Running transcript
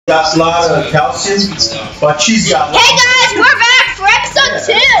got a lot of calcium, but she's got. Hey guys, we're back for episode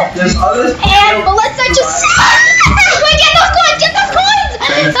 2. There's other. And Melissa just. Wait, get those coins! Get those coins!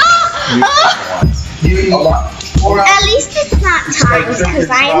 At least it's not times, because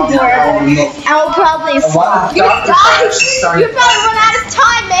I'm bored. I'll probably fall. You're gonna die. You're probably run out of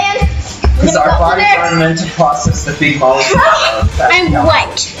time, man. Because our bodies aren't meant to process the big molecules. I'm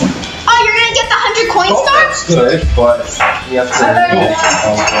what? Oh, you're gonna get the 100 coin star? That's good, but you have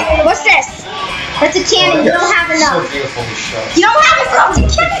to. What's this? That's a cannon. You don't have enough. So beautiful to show. You don't have enough to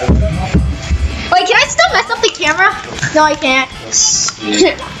cannon. Wait, can I still mess up the camera? No, I can't.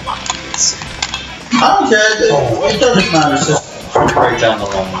 I don't care. It doesn't matter. It's just Right down the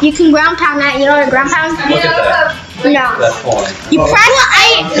line. You can ground pound that. You know what a ground pound? Look at that. No. That point. You press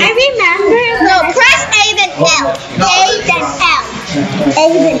I remember. No, press A then L. A then L. A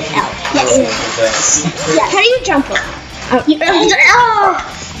then L. Yes. Yeah. How do you jump it? Oh.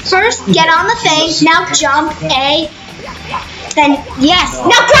 First, get on the thing. Now jump A. Then yes.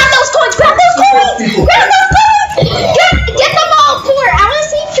 Now grab those coins. Grab those coins. Grab those coins. Get them all for it. I want to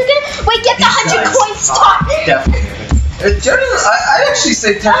see if you're gonna wait. Get the 100 coins start. Definitely. Generally, I actually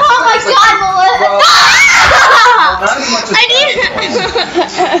say 10. Oh my God, Melissa! Not as much as I need.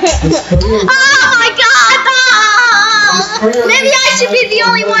 Oh my God! Maybe I should be the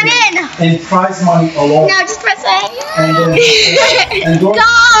only one in. and prize money alone. No, just press A. And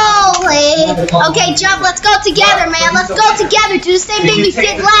Golly! Okay, jump. Let's go together, man. Let's go together. Do the same thing we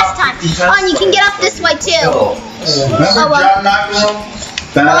did last time. Oh, and you can get up this way too. Remember John McEnroe?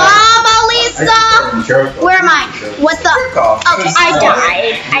 Oh, Lisa! Where am I? What the? Okay, I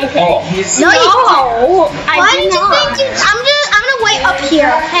died. I think. No, you didn't. Why did you think you? I'm gonna wait up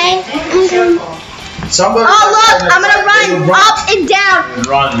here, okay? Somebody Oh look, I'm gonna run up and down.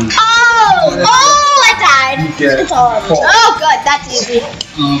 Run. Oh, I died. It's all over. Oh, good. That's easy.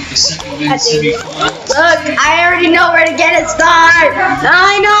 That's easy. Look, I already know where to get it started.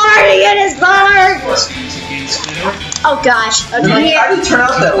 I know where to get it started. Oh gosh. Okay. How did it turn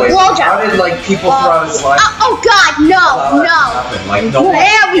out that way? Wall jump. How did people throw out his life? Oh God, no. Like, no one.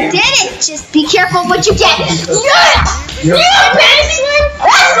 Yeah, we did it. Just be careful what you get. Yeah, baby.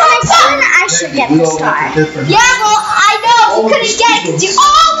 That's my son. I should get the star. Yeah, well, I know you couldn't get it because you.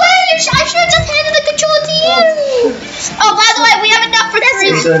 Oh wait, I should have just handed the controller to you. Oh, by the way, we have enough for 3.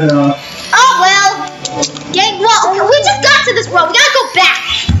 Oh well. Gang, well, we just got to this road. We gotta go back.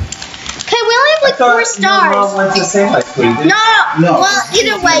 Okay, we only have like 4 stars. Went to the same high school, didn't you? No. Well,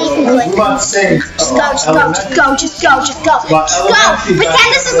 either way, you can do it. Just go. Pretend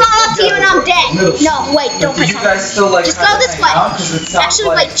this is all up to you and I'm dead. No, wait, don't Did you pretend. guys still like Just go this way.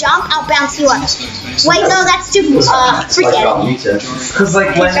 Actually, wait, jump. I'll bounce you up. Wait, no, that's too. Forget it. Because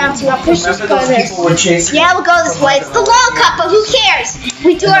like when Bounce you up. Let's just remember go those this. people were chasing. Yeah, we'll go this way. It's the World Cup, but who cares?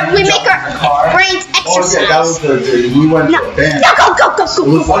 We make our brains Oh yeah, that was exercise. we went No, to a band. go.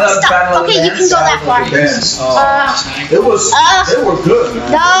 Stop. Okay, you can go that far. Bands. Uh, It was. They were good. Man.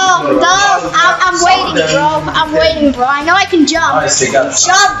 No. I'm waiting, bro. I'm waiting, bro. I know I can jump. Nice, they got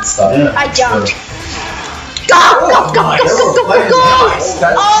Jumped. Yeah. I jumped. Go. Oh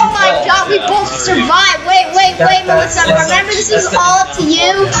my God, we both survived. Wait, Melissa. Remember, this is all up to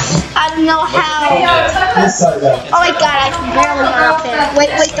you. I don't know how. Oh my God, I can barely get up there. Wait,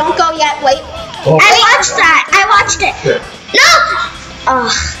 don't go yet. Wait. I watched it. No. Oh.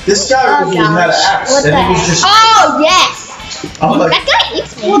 This guy was had an axe, What and the he was just. Oh yes. I'm like, That guy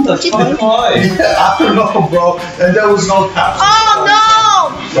hates me. What the fuck? I don't know, bro. And there was no cops. Oh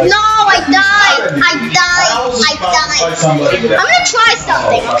no! No, I died. By somebody. I'm gonna try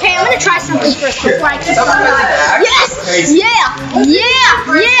something, okay? I'm gonna try something first before I keep on dying. Yes! Yeah!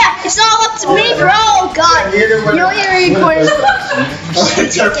 It's all up to me, bro. Oh God. You know you're recording. So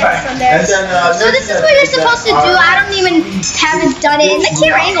this is what you're supposed to do. I haven't done it. And the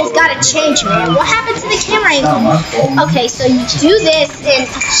camera angle's gotta change, man. What happened to the camera angle? Okay, so you do this and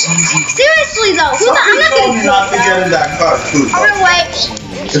seriously though, I'm not gonna do it. I'm gonna wait.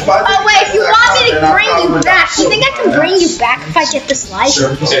 Oh wait, if you want me to bring you back, do you think I can bring you back if I get this life?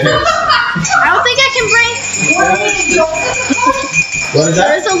 I don't think I can bring. What is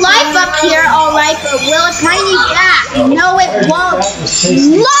that? There's a life up here, alright, but will it bring you back? No, it won't.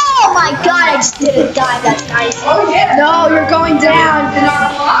 No, oh my God, I just didn't die. That's nice. No, you're going down.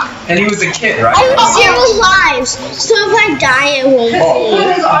 And he was a kid, right? I have 0 lives, so if I die, it won't be.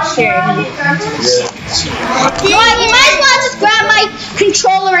 Sure. You might as well just grab my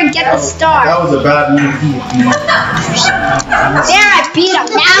controller and get the star. That was a bad move. There, I beat him.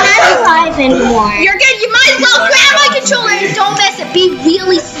 Now I'm alive anymore. You're good. You might as well grab my controller and don't miss it. Be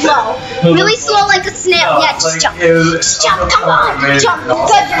really slow. Really slow like a snail. Yeah, just jump. Just jump. Come on. Jump. You're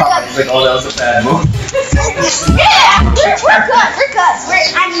good. You're good. Oh, that was a bad move. Yeah. We're good. We're good.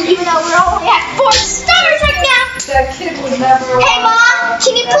 I mean, even though we're only at 4 stars right now. That kid would never. Hey, Mom.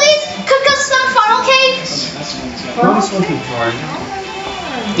 Can you please cook us some funnel cake?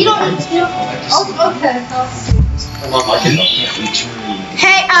 You don't need to. Oh, okay.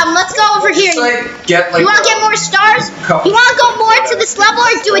 Hey, let's go over here. You want to get more stars? You want to go more to this level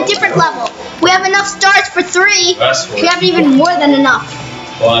or do a different level? We have enough stars for 3. We have even more than enough.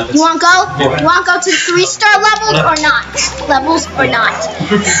 You want to go? You want to go to the 3-star levels or not? Levels or not?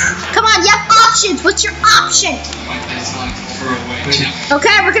 Come on, you have options. What's your option?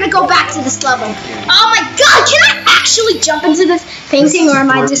 Okay, we're going to go back to this level. Oh my god, can I actually jump into this painting or am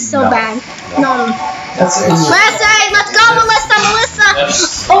I just so bad? No. Melissa, let's go, Melissa.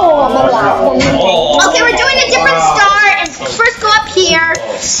 Oh, okay, we're doing a different star. And first go up here.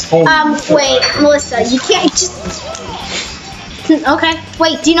 Wait, Melissa, you can't just... Okay.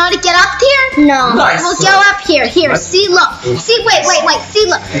 Wait, do you know how to get up here? No. Nice. We'll go up here. Here, see, look. See, wait. See,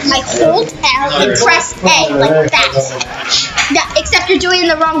 look. I hold L and press A like that. Yeah, except you're doing it in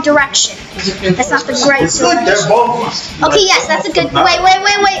the wrong direction. That's not the right direction. Okay, yes, that's a good... Wait. Wait,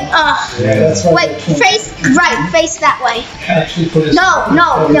 face that way. No.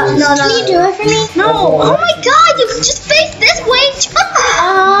 Can you do it for me? No. Oh my god, you just face this way.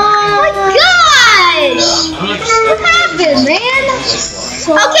 Oh my gosh. What happened, man?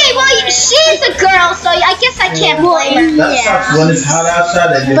 Okay, well, she's a girl, so I guess I can't blame her. Yeah. When it's hot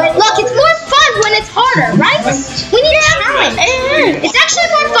outside, but look, it's more fun when it's harder, right? We need a challenge. It's actually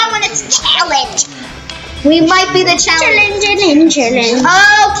more fun when it's challenge. We might be the challenge. Challenge.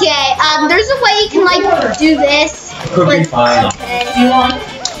 Okay, there's a way you can, like, do this. Could be fine. Okay.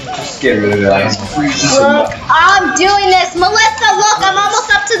 Just get rid of it. Look, I'm doing this. Melissa, look, I'm almost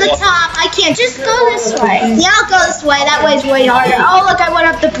up to the top. I can't. Just go this way. Yeah, I'll go this way. That way's way harder. Oh, look, I went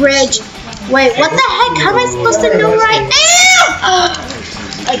up the bridge. Wait, what the heck? How am I supposed to do right now?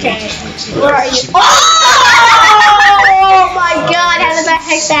 Okay, where are you? Oh my god, how did the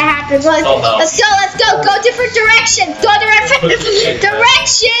heck that happen? Let's go. Go different directions. Directions.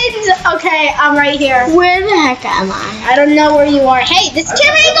 Okay, I'm right here. Where the heck am I? I don't know where you are. Hey, this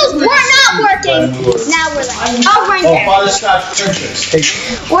camera angles were not working. Now we're like, oh, right there.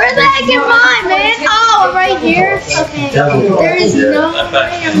 Where the heck am I, man? Oh, I'm right here. Okay, there is no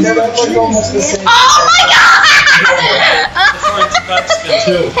way I'm oh my god!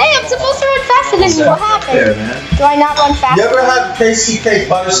 Hey, I'm supposed to run faster than you. What happened? Do I not run faster? You ever had KCK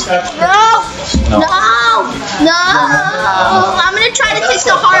butterscotch? No. I'm gonna try to take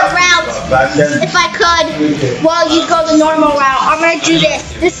the hard route if I could. Well, you go the normal route. I'm gonna do this.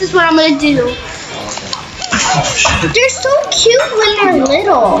 This is what I'm gonna do. They're so cute when they're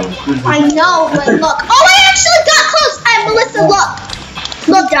little. I know, but look. Oh, I actually got close. Melissa, look.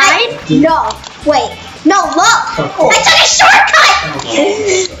 Look, died? No. Wait. No, look! I took a shortcut!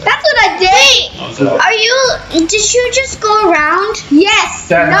 That's what I did! Did you just go around? Yes!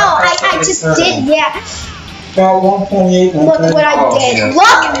 No, I just did, yeah. About 1.8. Look what I did. Look!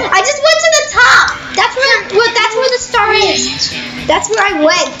 I just went to the top! That's where the star is. That's where I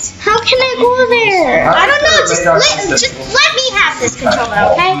went. How can I go there? I don't know, just let me have this controller,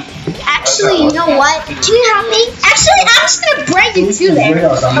 okay? Actually, you know what? Can you help me? Actually, I'm just gonna bring you to there.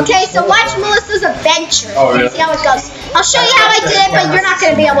 Okay, so watch Melissa's adventure. See how it goes. I'll show you how I did it, but you're not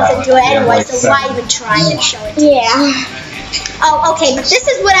gonna be able to do it anyway, so why even try and show it to you? Yeah. Oh, okay, but this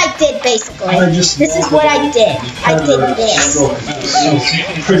is what I did, basically. This is what I did. I did this.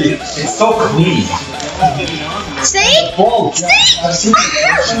 Pretty. It's so clean. See? See? Oh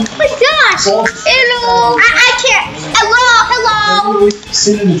my gosh. Hello. I can't. Hello.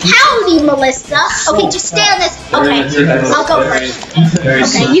 Howdy, Melissa. Okay, just stay on this. Okay, I'll go first.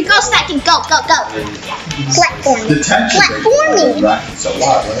 Okay, you go second. Go. Platform me.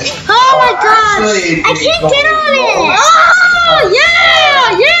 Oh my gosh. I can't get on it. Oh,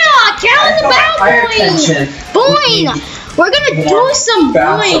 yeah. Count the bow boing. We're gonna do some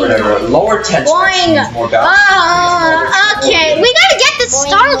boing. Lower tension. Boing. Okay. We gotta get the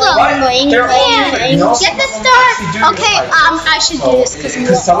star though. Boing. Get the star. Okay. I should do this because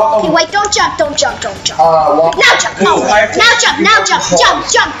okay. Wait. Don't jump. Now jump. Now jump.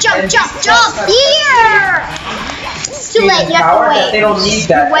 Jump. Here. It's too late. You have to Power that wait. they don't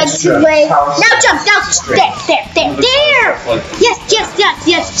need that Wait, extra too late. power. Now jump. Now there.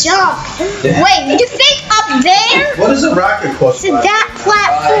 Yes, jump. Wait, you think up there? What does a rocket cost? To that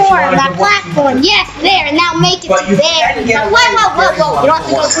platform. Yes, there. Now make it But to you there. can get Whoa. You don't have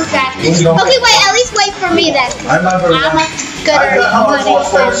to go too fast. Okay, wait. At least wait for me then. I remember. I'm a good How much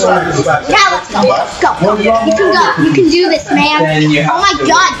was that? Now let's go. You can go. You can do this, man. Then you have Oh my to-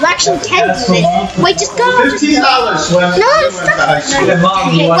 God, you actually can do this. Wait, just go. $15 when No, we it's went to high school. Hey,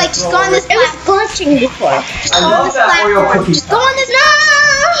 Mom, you Okay, want wait, just go on this. It was glitching before. Just I go on love this that Oreo platform. cookie. Just go on this. No.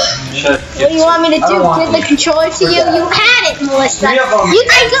 What do you want me to I do? don't want Give the to. controller to you? You had it, Melissa. Three of them.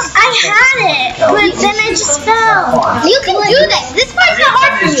 I had it, but then I just fell. You can do this. This part's not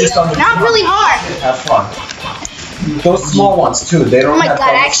hard for It's you. just on the- Not really hard. Have fun. Those small ones too. They don't Oh my have God,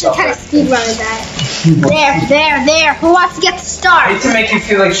 all I the actually stuff kind of that- speedrunning that. There. Who wants to get the I star? hate to make you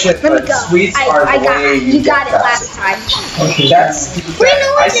feel like shit, Let me but go. sweets are I the got way it. You got it get last time. Okay, that's. Wait, no,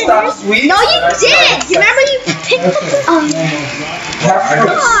 I I didn't. stopped sweets. No, you and I started did. You remember you picked up. Have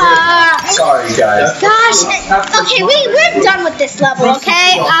fruits. Sorry, guys. Gosh. Okay, we're done with this level.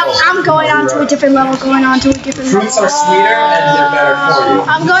 Okay, I'm going on to a different level. Fruits are sweeter and they're better for you.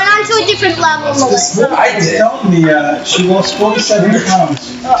 I'm going on to a different level, Melissa. I did. Telling me she lost 47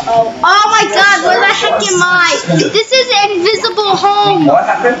 pounds. Oh my God, where the heck am I? This is Invisible Home. What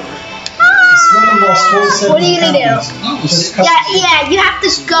happened? Woman lost 47 What are you gonna do? pounds. Just cut- Yeah, you have to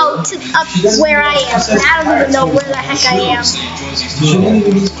go to up where I am. And I don't even know where the heck I am. She didn't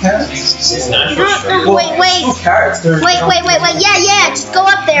even eat carrots. Wait. Carrots. They're Wait. Yeah, just go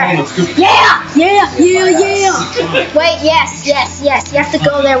up there. Yeah. Wait, yes. You have to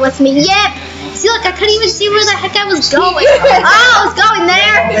go there with me. Yep. See, look, I couldn't even see where the heck I was going. Oh, I was going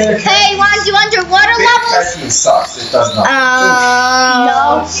there. Hey, want to do underwater levels? Carrots sucks. It does not.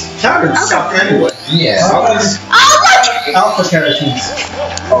 No. Carrots suck anyway. Yeah. Oh, look! Alpha carotene.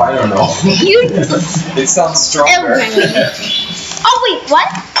 Oh, I don't know. You. It sounds stronger. Oh, wait, what?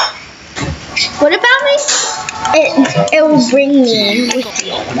 What about me? It will bring me with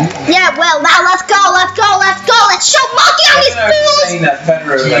you. Yeah, well, now let's go. Let's show monkey on these I'm fools. saying that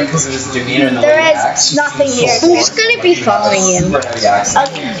Federer, like, because of his demeanor and the way There he is acts, just nothing seems here. so I'm just gonna be following you. Super heavy accent.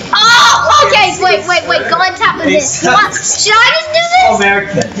 Okay. Oh, okay. Wait. Go on top of this. What? Should I just do this?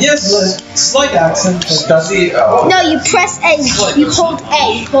 American. Yes, slight accent. Does he? Oh. No, you press A. You hold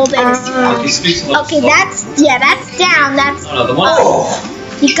A. Hold A. Okay, that's down. That's Oh,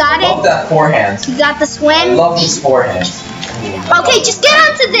 you got I love it. that forehand. You got the I swim. love his forehand. Okay, just get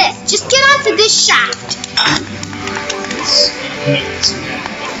onto this. Just get onto this shaft.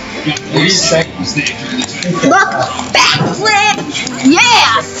 Look, backflip.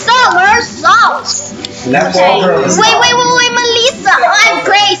 Yeah, somersaults. And that Okay. ball girl is Wait, Melissa. I'm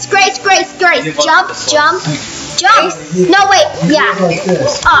Grace. Jump. No, wait. Yeah. Like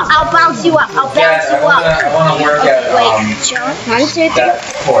this. Oh, I'll bounce you up. Yes, I want to work at Wait, jump. 1, 2, 3. that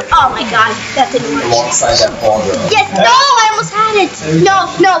court Oh my God, that didn't work. alongside that ball girl. Yes, no, I almost had it.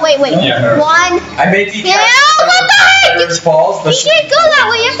 No, wait. Yeah. 1. I made you Yeah, what the heck? Federer's balls, You but can't go that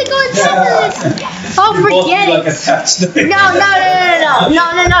way. You have to go inside this. Oh, forget it. No.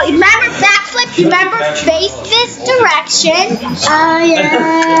 Remember backflip? Remember face this direction. Oh, yeah.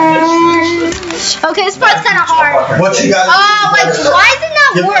 Okay, this part's kind of hard. What you got? Oh, wait, why is it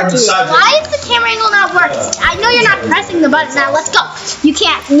not Give it working? a massage. Why is the camera angle not working? I know you're not pressing the button. Now, let's go. You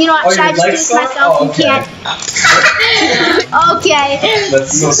can't. You know what? Oh, Should I your just do legs this sore? myself? Oh, You okay. can't. Okay.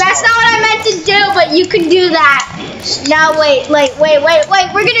 That's not what I meant to do, but you can do that. Now, wait.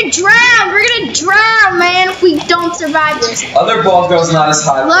 We're gonna drown, man, if we don't survive this. other ball girl's not as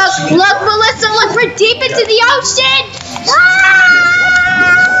high. but she can Look, go. Melissa, look, we're deep into the ocean. Ah!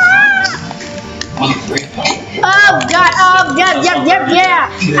 Oh God, yeah.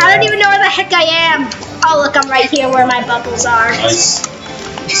 I don't even know where the heck I am. Oh, look, I'm right here where my bubbles are.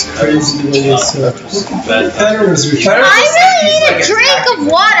 Crazy the way this Federer's Federer- I really need a drink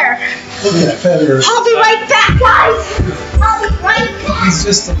of water. Look at Federer. I'll be right back, guys. I'll be right back. He's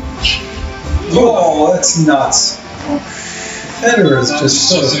just a... Oh, that's nuts. Federer is just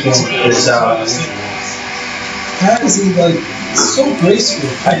so good. How is he, like, so graceful?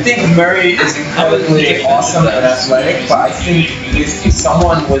 I think Murray is incredibly awesome and athletic, but I think if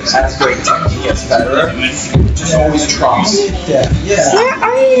someone with as great technique as Federer, just always trumps. Yeah. Where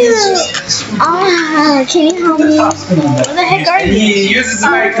are you? Can you help me? Where the heck are And you? he uses a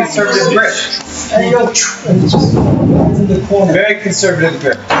very conservative grip. And you go, and just in the corner. Very conservative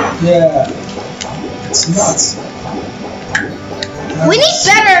grip. Yeah. It's nuts. We need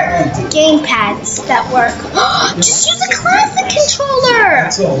better game pads that work. Just use a classic controller.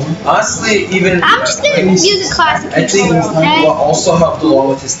 That's all. Honestly, even I'm just gonna use a classic I think controller, okay? what also helped along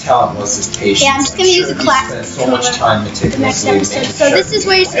with his talent was his patience. Yeah, I'm just gonna use a He classic spent so much time the next meticulously episode. making So sure this is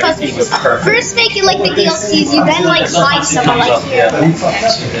where you're supposed to everything was perfect. first make it like the DLCs, you then like hide someone like here.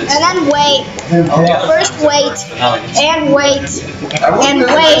 And then wait. First wait. And wait. And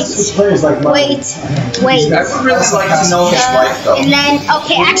wait. Wait. Wait. I would really like to know his life though. And then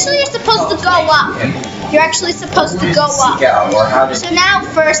okay, actually you're supposed to go up. You're actually supposed to go up. Yeah, or how to So now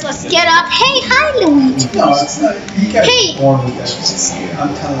first let's get up. Hey, hi Luigi. No, it's not. You got Hey. born with that.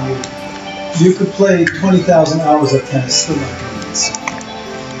 I'm telling you. You could play 20,000 hours of tennis, still not going to be the same.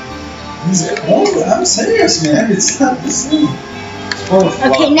 Oh, I'm serious, man. It's not the same.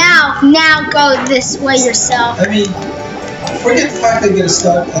 Okay, now go this way yourself. I mean, forget the fact they get a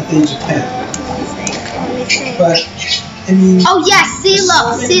start at the age of 10. But, I mean... Oh yes, see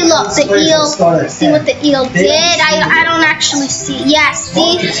look, the eel. See what the eel did? I don't actually see. Yes,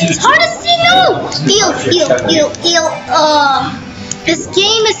 see? It's hard to see, no! Eel. This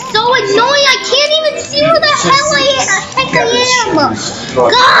game is so annoying, I can't even see where the heck I am!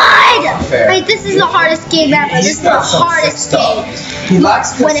 God! Wait, this is the hardest game ever. This is the hardest game.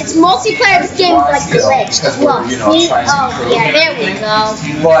 When it's multiplayer, this game is like glitched. Well, see? Oh, yeah, there we go.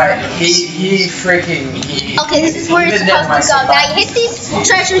 But he freaking Okay, this is where you're supposed to go. Now you hit these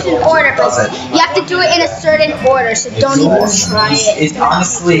treasures in order, but you have to do it in a certain order, so don't even try it.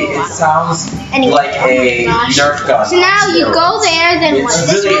 Honestly, it sounds like a Nerf gun. So now you go there, then what?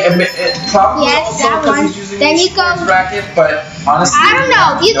 It's This really, one? it probably Yes, also that because one. he's using Then the you go- sports racket, but honestly, I don't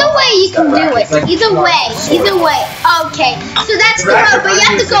know. Either way, you can do it. Either way. Okay. So that's the road, but you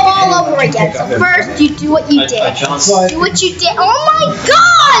have to go all over again. So first, you do what you did. Do what you did. Oh my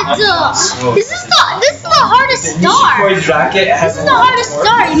God! This is the hardest star. This This is the hardest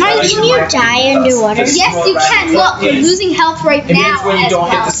star. You might Can you die underwater? Yes, you can. Look, you're losing health right It means now when you as don't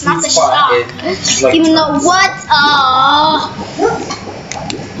hit well. the It's not sweet the spot, shock. it's like Even though what?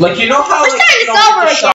 like you know how We're like, starting you this don't hit over the again.